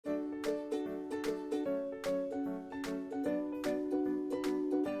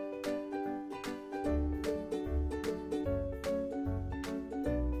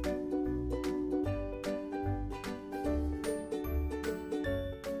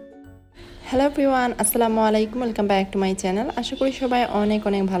Hello everyone, আসসালামু আলাইকুম। Welcome back to my channel. আশা করি সবাই অনেক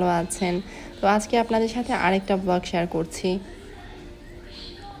অনেক ভালো আছেন। তো আজকে আপনাদের সাথে আরেকটা ব্লগ শেয়ার করছি।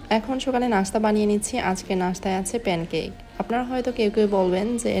 এখন সকালে নাস্তা বানিয়ে নিচ্ছি। আজকে নাস্তায় আছে প্যানকেক। আপনারা হয়তো কেউ কেউ বলবেন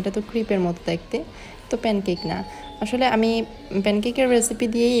যে এটা তো ক্রিপের মতো দেখতে, তো প্যানকেক না। আসলে আমি প্যানকেকের রেসিপি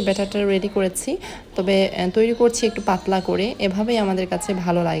দিয়েই ব্যাটারটা রেডি করেছি, তবে তৈরি করছি একটু পাতলা করে। এভাবেই আমাদের কাছে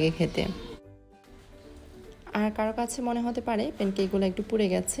ভালো লাগে খেতে। আর কারো কাছে মনে হতে পারে প্যানকেকগুলো একটু পুড়ে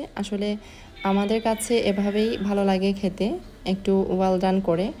গেছে। আসলে আমাদের কাছে এভাবেই ভালো লাগে খেতে, একটু ওয়েল ডান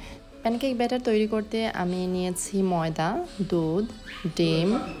করে। প্যানকেক ব্যাটার তৈরি করতে আমি নিয়েছি ময়দা, দুধ, ডিম,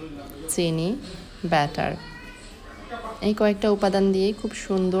 চিনি, ব্যাটার। এই কয়েকটা উপাদান দিয়ে খুব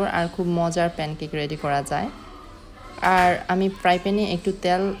সুন্দর আর খুব মজার প্যানকেক রেডি করা যায়। আর আমি ফ্রাই প্যানে একটু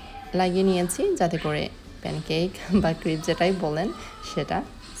তেল লাগিয়ে নিয়েছি যাতে করে প্যানকেক বা ক্রিপ যেটাই বলেন সেটা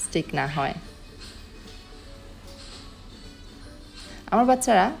স্টিক না হয়। আমার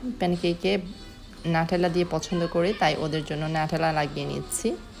বাচ্চারা প্যানকেকে নাটেলা দিয়ে পছন্দ করে, তাই ওদের জন্য নাটেলা লাগিয়ে নিচ্ছি।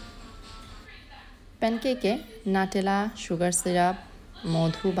 প্যানকেকে নাটেলা, সুগার সিরাপ,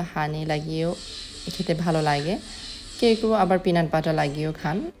 মধু বা হানি লাগিয়েও খেতে ভালো লাগে। কেউ কেউ আবার পিনাট বাটার লাগিয়েও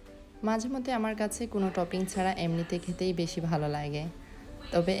খান। মাঝে মধ্যে আমার কাছে কোনো টপিং ছাড়া এমনিতে খেতেই বেশি ভালো লাগে,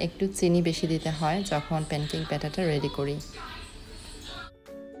 তবে একটু চিনি বেশি দিতে হয় যখন প্যানকেক ব্যাটারটা রেডি করি।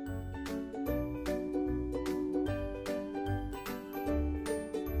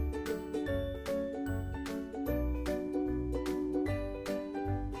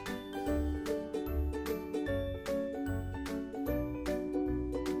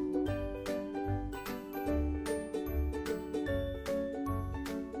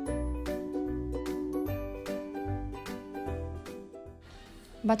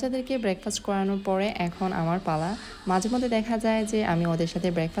 বাচ্চাদেরকে ব্রেকফাস্ট করানোর পরে এখন আমার পালা। মাঝে মধ্যে দেখা যায় যে আমি ওদের সাথে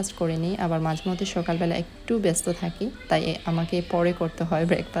ব্রেকফাস্ট করে নিই, আবার মাঝে মধ্যে সকালবেলা একটু ব্যস্ত থাকি, তাই আমাকে পরে করতে হয়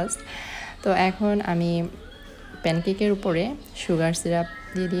ব্রেকফাস্ট। তো এখন আমি প্যানকেকের উপরে সুগার সিরাপ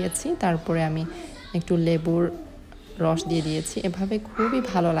দিয়ে দিয়েছি, তারপরে আমি একটু লেবুর রস দিয়ে দিয়েছি। এভাবে খুবই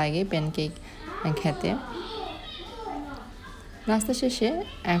ভালো লাগে প্যানকেক খেতে। নাস্তা শেষে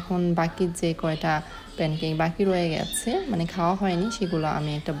এখন বাকি যে কয়টা প্যানকেক বাকি রয়ে গেছে, মানে খাওয়া হয়নি, সেগুলো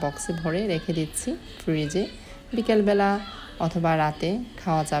আমি একটা বক্সে ভরে রেখে দিচ্ছি ফ্রিজে। বিকেলবেলা অথবা রাতে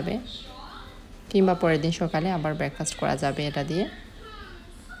খাওয়া যাবে, কিংবা পরের দিন সকালে আবার ব্রেকফাস্ট করা যাবে এটা দিয়ে।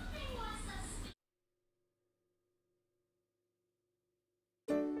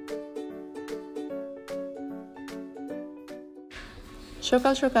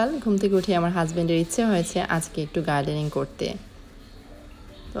 সকাল সকাল ঘুম থেকে উঠে আমার হাজব্যান্ডের ইচ্ছে হয়েছে আজকে একটু গার্ডেনিং করতে।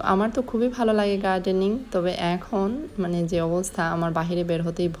 তো আমার তো খুবই ভালো লাগে গার্ডেনিং, তবে এখন মানে যে অবস্থা, আমার বাইরে বের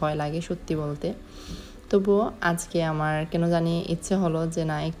হতেই ভয় লাগে সত্যি বলতে। তবুও আজকে আমার কেন জানি ইচ্ছে হলো যে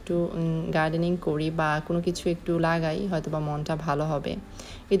না, একটু গার্ডেনিং করি বা কোনো কিছু একটু লাগাই, হয়তো বা মনটা ভালো হবে।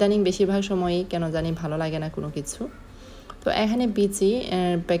 ইদানিং বেশিরভাগ সময়ই কেন জানি ভালো লাগে না কোনো কিছু। তো এখানে বিচি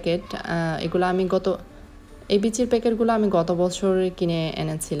প্যাকেট, এগুলো আমি এই বিচির প্যাকেটগুলো আমি গত বছর কিনে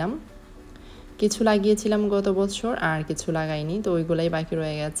এনেছিলাম। কিছু লাগিয়েছিলাম গত বছর, আর কিছু লাগাইনি, তো ওইগুলাই বাকি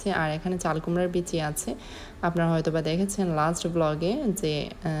রয়ে গেছে। আর এখানে চাল কুমড়ার বিচি আছে। আপনারা হয়তো বা দেখেছেন লাস্ট ব্লগে যে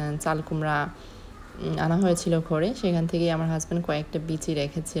চাল কুমড়া আনা হয়েছিল ঘরে, সেখান থেকেই আমার হাজব্যান্ড কয়েকটা বিচি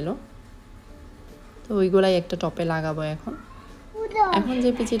রেখেছিল। তো ওইগুলাই একটা টপে লাগাবো এখন। এখন যে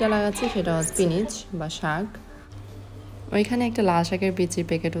বিচিটা লাগাচ্ছি সেটা স্পিনিচ বা শাক। ওইখানে একটা লাল শাকের বিচির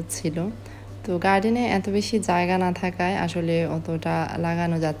প্যাকেটও ছিল। তো গার্ডেনে এত বেশি জায়গা না থাকায় আসলে অতটা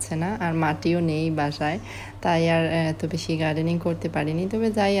লাগানো যাচ্ছে না, আর মাটিও নেই বাসায়, তাই আর এত বেশি গার্ডেনিং করতে পারিনি। তবে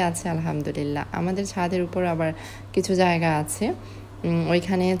যাই আছে আলহামদুলিল্লাহ। আমাদের ছাদের উপর আবার কিছু জায়গা আছে,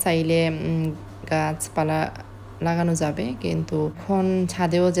 ওইখানে চাইলে গাছপালা লাগানো যাবে, কিন্তু এখন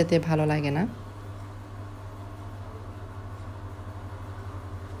ছাদেও যেতে ভালো লাগে না।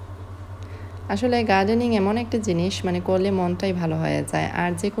 আসলে গার্ডেনিং এমন একটা জিনিস, মানে করলে মনটাই ভালো হয়ে যায়।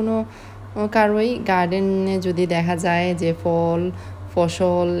 আর যে কোনো কারোই গার্ডেনে যদি দেখা যায় যে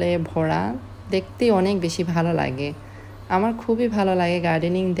ফসলে ভরা, দেখতে অনেক বেশি ভালো লাগে। আমার খুবই ভালো লাগে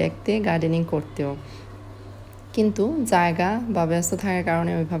গার্ডেনিং দেখতে, গার্ডেনিং করতেও, কিন্তু জায়গা বা ব্যস্ত থাকার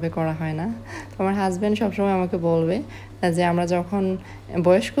কারণে ওইভাবে করা হয় না। তো আমার হাজব্যান্ড সবসময় আমাকে বলবে যে আমরা যখন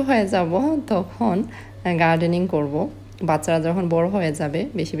বয়স্ক হয়ে যাব তখন গার্ডেনিং করব, বাচ্চারা যখন বড় হয়ে যাবে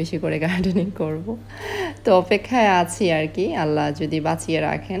বেশি বেশি করে গার্ডেনিং করব। তো অপেক্ষায় আছি আর কি, আল্লাহ যদি বাঁচিয়ে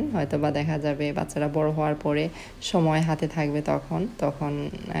রাখেন হয়তো বা দেখা যাবে বাচ্চারা বড় হওয়ার পরে সময় হাতে থাকবে, তখন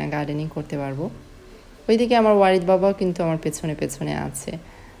গার্ডেনিং করতে পারবো। ওইদিকে আমার ওয়ারিদ বাবাও কিন্তু আমার পেছনে পেছনে আছে,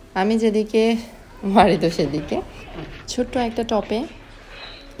 আমি যেদিকে ওয়ারিদও সেদিকে। ছোট্ট একটা টপে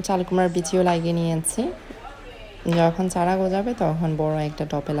চাল কুমড়ার বিচিও লাগিয়ে নিয়েছি, যখন চারা গজাবে তখন বড় একটা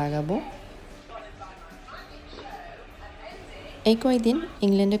টপে লাগাবো। এই কয়েকদিন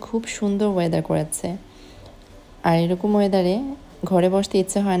ইংল্যান্ডে খুব সুন্দর ওয়েদার করেছে, আর এরকম ওয়েদারে ঘরে বসতে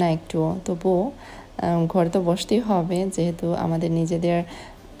ইচ্ছে হয় না একটুও, তবুও ঘরে তো বসতেই হবে, যেহেতু আমাদের নিজেদের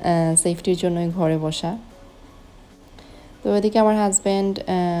সেফটির জন্যই ঘরে বসা। তো ওইদিকে আমার হাজব্যান্ড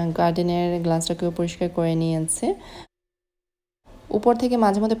গার্ডেনের গ্লাসটাকেও পরিষ্কার করে নিয়েছে। উপর থেকে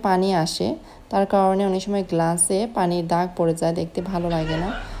মাঝে মধ্যে পানি আসে, তার কারণে অনেক সময় গ্লাসে পানির দাগ পড়ে যায়, দেখতে ভালো লাগে না।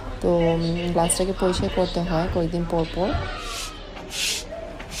 তো গ্লাসটাকে পরিষ্কার করতে হয় কয়েকদিন পর পর।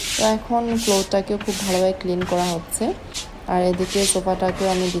 তো এখন ফ্লোরটাকেও খুব ভালোভাবে ক্লিন করা হচ্ছে, আর এদিকে সোফাটাকেও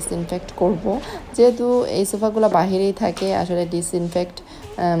আমি ডিসইনফেক্ট করব, যেহেতু এই সোফাগুলো বাহিরেই থাকে। আসলে ডিসইনফেক্ট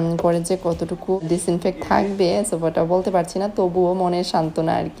করে যে কতটুকু ডিসইনফেক্ট থাকবে সোফাটা বলতে পারছি না, তবুও মনের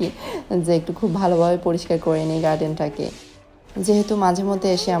সান্ত্বনা আর কি, যে একটু খুব ভালোভাবে পরিষ্কার করে নিই গার্ডেনটাকে, যেহেতু মাঝে মধ্যে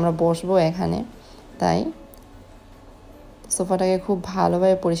এসে আমরা বসবো এখানে, তাই সোফাটাকে খুব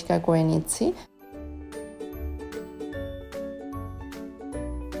ভালোভাবে পরিষ্কার করে নিচ্ছি।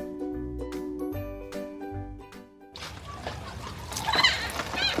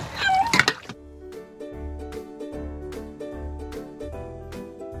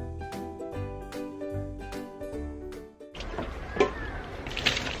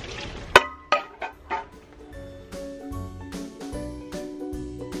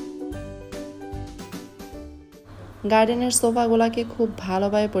 গার্ডেনের সোফাগুলোকে খুব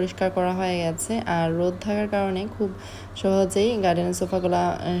ভালোভাবে পরিষ্কার করা হয়ে গেছে, আর রোদ থাকার কারণে খুব সহজেই গার্ডেনের সোফাগুলো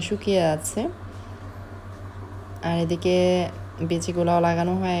শুকিয়ে যাচ্ছে। আর এদিকে বিচিগুলোও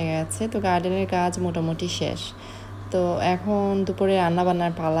লাগানো হয়ে গেছে। তো গার্ডেনের কাজ মোটামুটি শেষ। তো এখন দুপুরে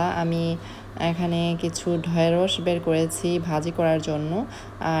রান্নাবান্নার পালা। আমি এখানে কিছু ঢেঁড়স বের করেছি ভাজি করার জন্য,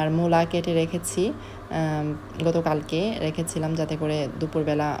 আর মূলা কেটে রেখেছি, গতকালকে রেখেছিলাম যাতে করে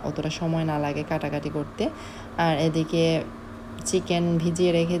দুপুরবেলা অতটা সময় না লাগে কাটাকাটি করতে। আর এদিকে চিকেন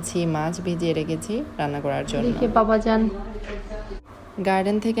ভিজিয়ে রেখেছি, মাছ ভিজিয়ে রেখেছি রান্না করার জন্য। বাবাজান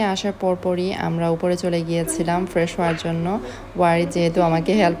গার্ডেন থেকে আসার পরপরই আমরা উপরে চলে গিয়েছিলাম ফ্রেশ হওয়ার জন্য। ওয়ারি যেহেতু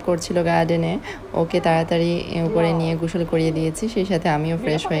আমাকে হেল্প করছিল গার্ডেনে, ওকে তাড়াতাড়ি উপরে নিয়ে গোসল করিয়ে দিয়েছি, সেই সাথে আমিও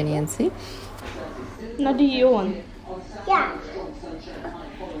ফ্রেশ হয়ে নিয়েছি।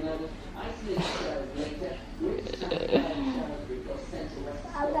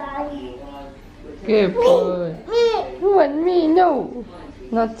 Good boy. Who and me? No,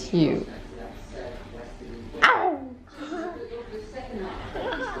 not you.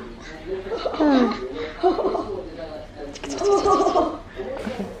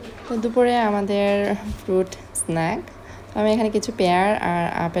 তো দুপুরে আমাদের ফ্রুট স্ন্যাক, আমি এখানে কিছু পেয়ার আর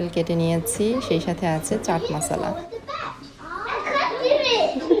আপেল কেটে নিয়েছি, সেই সাথে আছে চাট মশলা।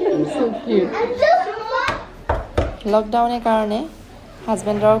 লকডাউনের কারণে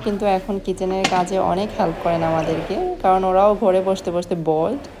হাজব্যান্ডরাও কিন্তু এখন কিচেনের কাজে অনেক হেল্প করেন আমাদেরকে, কারণ ওরাও ঘরে বসতে বসতে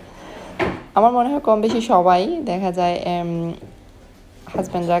বোর্ড। আমার মনে হয় কম বেশি সবাই দেখা যায়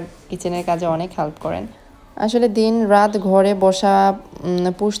হাজব্যান্ডরা কিচেনের কাজে অনেক হেল্প করেন। আসলে দিন রাত ঘরে বসা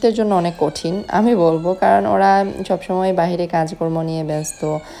পুরুষদের জন্য অনেক কঠিন আমি বলবো, কারণ ওরা সবসময় বাইরে কাজকর্ম নিয়ে ব্যস্ত,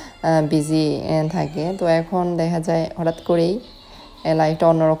 বিজি থাকে। তো এখন দেখা যায় হঠাৎ করেই লাইফটা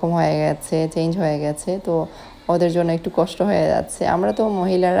অন্যরকম হয়ে গেছে, চেঞ্জ হয়ে গেছে, তো ওদের জন্য একটু কষ্ট হয়ে যাচ্ছে। আমরা তো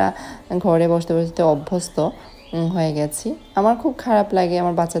মহিলারা ঘরে বসতে বসতে অভ্যস্ত হয়ে গেছি। আমার খুব খারাপ লাগে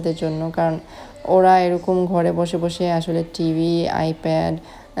আমার বাচ্চাদের জন্য, কারণ ওরা এরকম ঘরে বসে বসে আসলে টিভি, আইপ্যাড,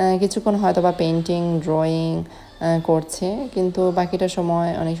 কিছুক্ষণ হয়তো বা পেন্টিং, ড্রয়িং করছে, কিন্তু বাকিটা সময়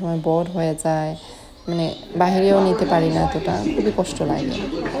অনেক সময় বোর হয়ে যায়, মানে বাহিরেও নিতে পারি না, এতটা খুবই কষ্ট লাগে।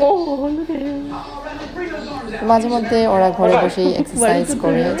 মাঝে মধ্যে ওরা ঘরে বসেই এক্সারসাইজ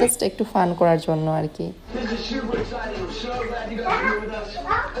করে, জাস্ট একটু ফান করার জন্য আর কি।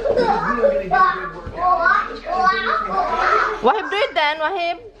 Wahib, do it then,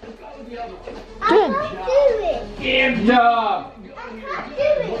 Wahib. Do it. Good job.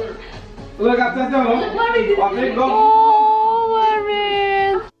 Look, I said no. Wahib, go. Oh,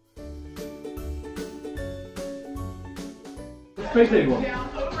 Wahib. Space table.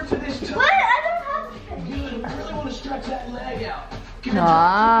 What? I don't have. You really want to stretch that leg out.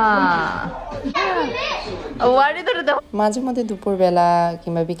 মাঝে মধ্যে দুপুরবেলা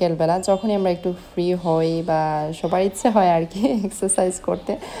কিংবা বিকেলবেলা যখনই আমরা একটু free হই বা সবার ইচ্ছে হয় আর কি এক্সারসাইজ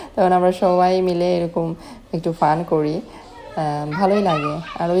করতে, তখন আমরা সবাই মিলে এরকম একটু ফান করি, ভালোই লাগে।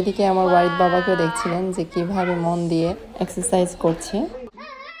 আর ওইদিকে আমার ওয়ারিদ বাবাকেও দেখছিলেন যে কিভাবে মন দিয়ে এক্সারসাইজ করছে।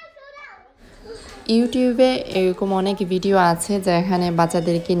 ইউটিউবে এরকম অনেক ভিডিও আছে যেখানে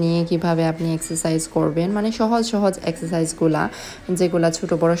বাচ্চাদেরকে নিয়ে কিভাবে আপনি এক্সারসাইজ করবেন, মানে সহজ সহজ এক্সারসাইজগুলা যেগুলা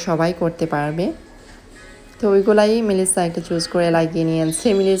ছোট বড় সবাই করতে পারবে। তো ওইগুলাই মিলিসা একটা চুজ করে লাগিয়ে নিয়েছে।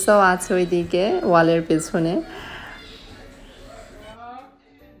 মিলিসাও আছে ওইদিকে ওয়ালের পেছনে।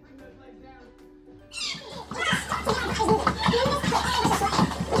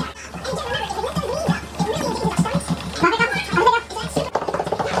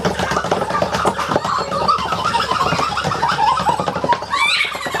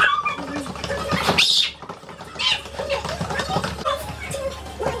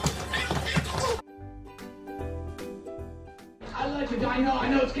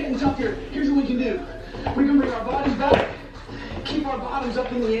 it's getting tough here. Here's what we can do. We can bring our bodies back, keep our bottoms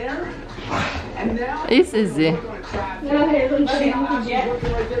up in the air, and now It's easy. we're going to trap. See how Ashley's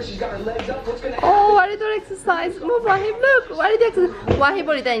working right there? She's got her legs up. What's going to happen? Oh, what is your exercise? Move, Wahib, look. What is the exercise? Wahib,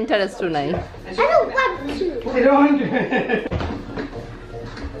 what is the interest tonight? I don't want to. You don't.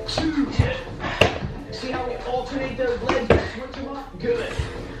 Two. See how we alternate those legs and switch them up? Good.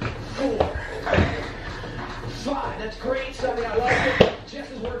 4. 5. That's great, Sonny. I like it. Jess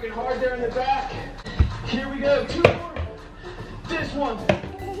is working hard there in the back. Here we go. 2 more. This one.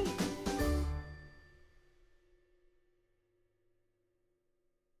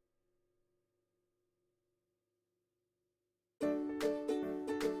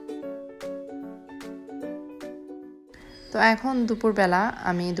 তো এখন দুপুরবেলা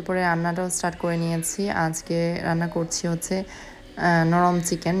আমি দুপুরে রান্নাটাও start করে নিয়েছি। আজকে রান্না করছি হচ্ছে নরম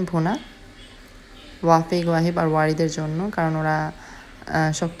চিকেন ভুনা ওয়াফিক, ওয়াহিব আর ওয়ারিদের জন্য, কারণ ওরা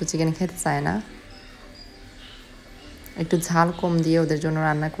শক্ত চিকেন খেতে চায় না। একটু ঝাল কম দিয়ে ওদের জন্য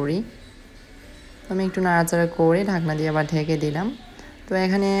রান্না করি। আমি একটু নাড়াচাড়া করে ঢাকনা দিয়ে আবার ঢেকে দিলাম। তো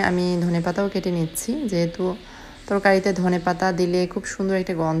এখানে আমি ধনেপাতাও কেটে নিচ্ছি, যেহেতু তরকারিতে ধনেপাতা দিলে খুব সুন্দর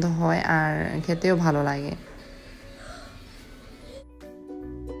একটা গন্ধ হয় আর খেতেও ভালো লাগে।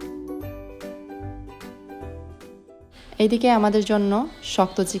 এইদিকে আমাদের জন্য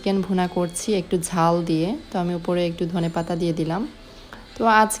শক্ত চিকেন ভুনা করছি একটু ঝাল দিয়ে। তো আমি উপরে একটু ধনেপাতা দিয়ে দিলাম। তো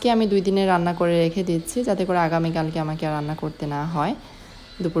আজকে আমি 2 দিনে রান্না করে রেখে দিচ্ছি, যাতে করে আগামীকালকে আমাকে আর রান্না করতে না হয়।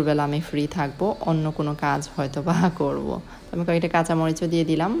 দুপুরবেলা আমি ফ্রি থাকবো, অন্য কোনো কাজ হয়তো বা করবো। আমি কয়েকটা কাঁচামরিচও দিয়ে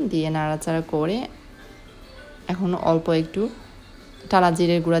দিলাম, দিয়ে নাড়াচাড়া করে এখন অল্প একটু টালা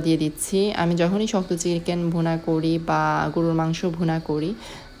জিরের গুঁড়া দিয়ে দিচ্ছি। আমি যখনই শক্ত চিকেন ভুনা করি বা গরুর মাংস ভুনা করি,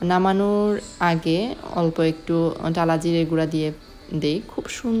 নামানোর আগে অল্প একটু টালা জিরের গুঁড়া দিয়ে দিই, খুব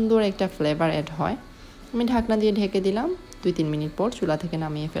সুন্দর একটা ফ্লেভার অ্যাড হয়। আমি ঢাকনা দিয়ে ঢেকে দিলাম, 2-3 মিনিট পর চুলা থেকে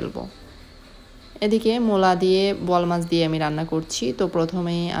নামিয়ে ফেলবো। এদিকে মোলা দিয়ে বল মাছ দিয়ে আমি রান্না করছি। তো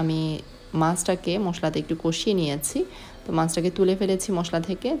প্রথমে আমি মাছটাকে মশলাতে একটু কষিয়ে নিয়েছি। তো মাছটাকে তুলে ফেলেছি মশলা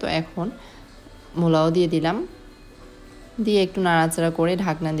থেকে। তো এখন মোলাও দিয়ে দিলাম, দিয়ে একটু নাড়াচাড়া করে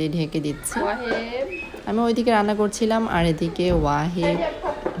ঢাকনা দিয়ে ঢেকে দিচ্ছি। আমি ওইদিকে রান্না করছিলাম আর এদিকে ওয়াহিব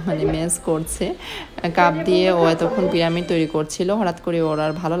মানে মেস করছে কাপ দিয়ে। ও এতক্ষণ পিরামিড তৈরি করছিল, হঠাৎ করে ওর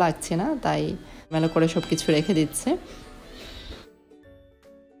আর ভালো লাগছে না, তাই মেলো করে সব কিছু রেখে দিচ্ছে।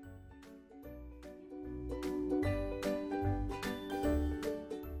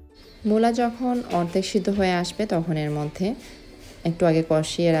 মূলা যখন অর্ধেক সিদ্ধ হয়ে আসবে তখন এর মধ্যে একটু আগে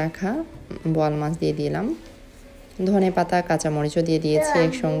কষিয়ে রাখা বোয়াল মাছ দিয়ে দিলাম, ধনেপাতা কাঁচামরিচও দিয়ে দিয়েছি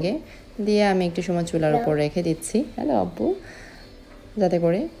একসঙ্গে, দিয়ে আমি একটু সময় চুলার উপর রেখে দিচ্ছি। হ্যালো আব্বু, যাতে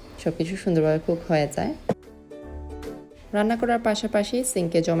করে সব কিছু সুন্দরভাবে কুক হয়ে যায়। রান্না করার পাশাপাশি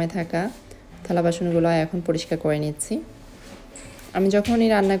সিঙ্কে জমে থাকা থালা বাসনগুলো এখন পরিষ্কার করে নিচ্ছি। আমি যখনই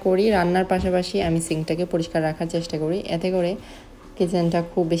রান্না করি, রান্নার পাশাপাশি আমি সিঙ্কটাকে পরিষ্কার রাখার চেষ্টা করি, এতে করে কিচেনটা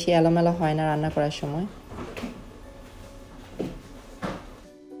খুব বেশি এলোমেলো হয় না রান্না করার সময়।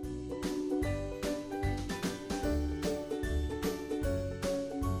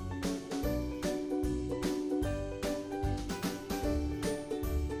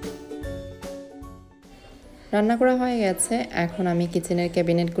 রান্না করা হয়ে গেছে, এখন আমি কিচেনের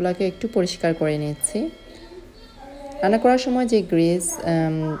ক্যাবিনেটগুলোকে একটু পরিষ্কার করে নিচ্ছি। রান্না করার সময় যে গ্রিস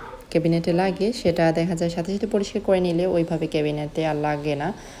ক্যাবিনেটে লাগে সেটা দেখা যায় সাথে সাথে পরিষ্কার করে নিলে ওইভাবে ক্যাবিনেটে আর লাগে না,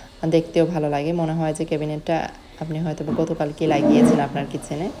 দেখতেও ভালো লাগে। মনে হয় যে ক্যাবিনেটটা আপনি হয়তো গতকালকে লাগিয়েছেন আপনার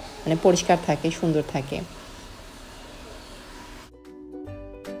কিচেনে, মানে পরিষ্কার থাকে, সুন্দর থাকে।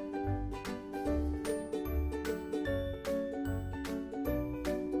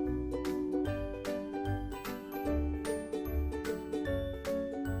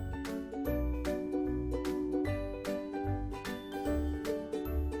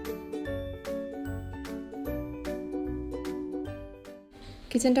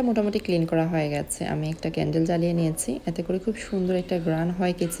 কিচেনটা মোটামুটি ক্লিন করা হয়ে গেছে। আমি একটা ক্যান্ডেল জ্বালিয়ে নিয়েছি, এতে করে খুব সুন্দর একটা ঘ্রাণ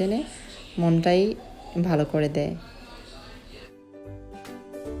হয় কিচেনে, মনটাই ভালো করে দেয়।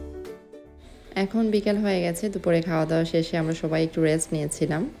 এখন বিকেল হয়ে গেছে, দুপুরে খাওয়া দাওয়া শেষে আমরা সবাই একটু রেস্ট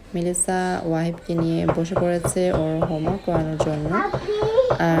নিয়েছিলাম। মেলিসা ওয়াহিবকে নিয়ে বসে পড়েছে ওর হোমওয়ার্ক করানোর জন্য,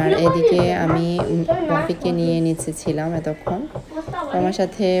 আর এদিকে আমি ওয়াফিককে নিয়ে নিচে ছিলাম এতক্ষণ। আমার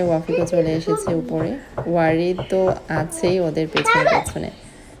সাথে ওয়াফিকও চলে এসেছে উপরে, ওয়ারি তো আছেই ওদের পেছনে পেছনে।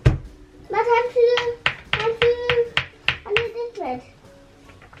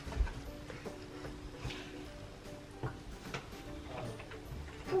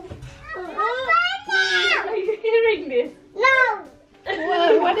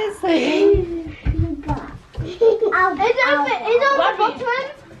 What is saying? It's on the bottom.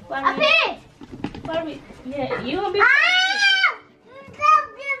 Barbie, yeah, you will be.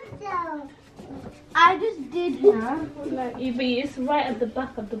 I just did now. Like, it's right at the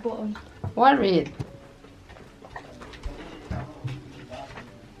back of the bottom. What read?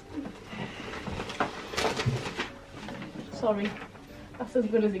 Sorry. That's as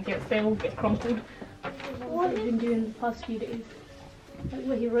good as it gets. They all get crumpled. What I've been doing the past few days. Like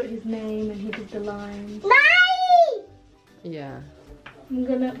where he wrote his name and he did the lines. Yeah. I'm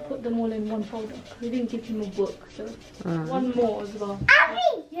gonna put them all in one folder. We didn't give him a book, so one more as well.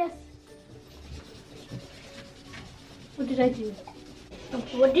 Yes. What did I do?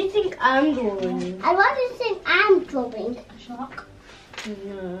 What do you think I'm drawing? And what do you think I'm drawing? A shark.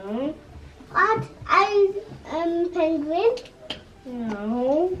 No. What? Penguin? No.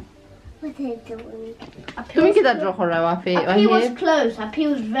 What are you doing? তুমি কি তা draw করা Wafi? A pea was close. A pea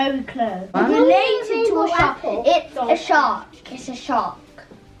was very close. What? Related to a shark. It's a shark. It's a shark.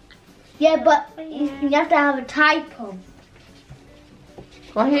 Yeah, but you have to have a type of.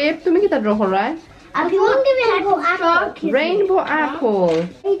 ওয়াহিব তুমি কি তা draw করা? A pea was rainbow apple. Rainbow apple.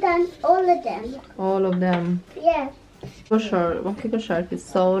 We done all of them. All of them. Yeah. Wakiko shark is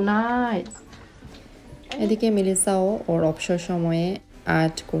so nice. এদিকে মেলিসাও ওর অবসর সময়ে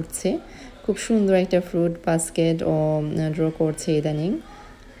art করছে, খুব সুন্দর একটা ফ্রুট বাস্কেট ও ড্র করছে ইদানিং।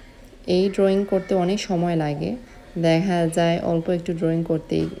 এই ড্রয়িং করতে অনেক সময় লাগে, দেখা যায় অল্প একটু ড্রয়িং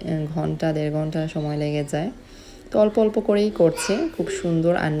করতেই ঘন্টা 1.5 ঘন্টা সময় লেগে যায়। তো অল্প অল্প করেই করছে, খুব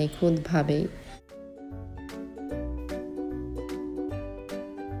সুন্দর আর নিখুঁতভাবেই।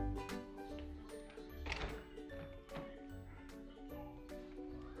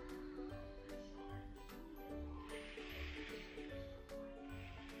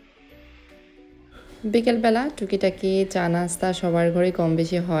 বিকেলবেলা টুকিটাকি চা নাস্তা সবার ঘরে কম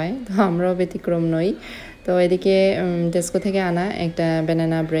বেশি হয়, তো আমরাও ব্যতিক্রম নই। তো এদিকে টেস্কো থেকে আনা একটা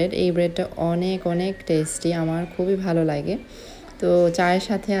ব্যানানা ব্রেড, এই ব্রেডটা অনেক অনেক টেস্টি, আমার খুবই ভালো লাগে। তো চায়ের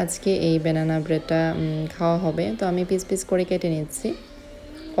সাথে আজকে এই ব্যানানা ব্রেডটা খাওয়া হবে। তো আমি পিস পিস করে কেটে নিচ্ছি,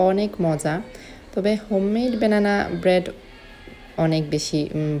 অনেক মজা। তবে হোমমেড ব্যানানা ব্রেড অনেক বেশি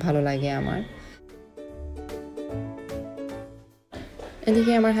ভালো লাগে আমার।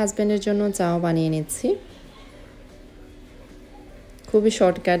 এদিকে আমার হাজব্যান্ডের জন্য চাও বানিয়ে নিচ্ছি, খুবই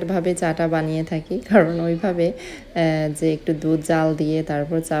শর্টকাটভাবে চাটা বানিয়ে থাকি, কারণ ওইভাবে যে একটু দুধ জাল দিয়ে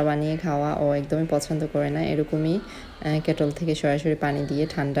তারপর চা বানিয়ে খাওয়া ও একদমই পছন্দ করে না, এরকমই কেটল থেকে সরাসরি পানি দিয়ে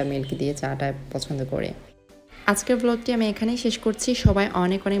ঠান্ডা মিল্ক দিয়ে চাটা পছন্দ করে। আজকের ব্লগটি আমি এখানেই শেষ করছি। সবাই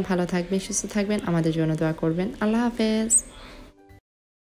অনেক অনেক ভালো থাকবেন, সুস্থ থাকবেন, আমাদের জন্য দোয়া করবেন। আল্লাহ হাফেজ।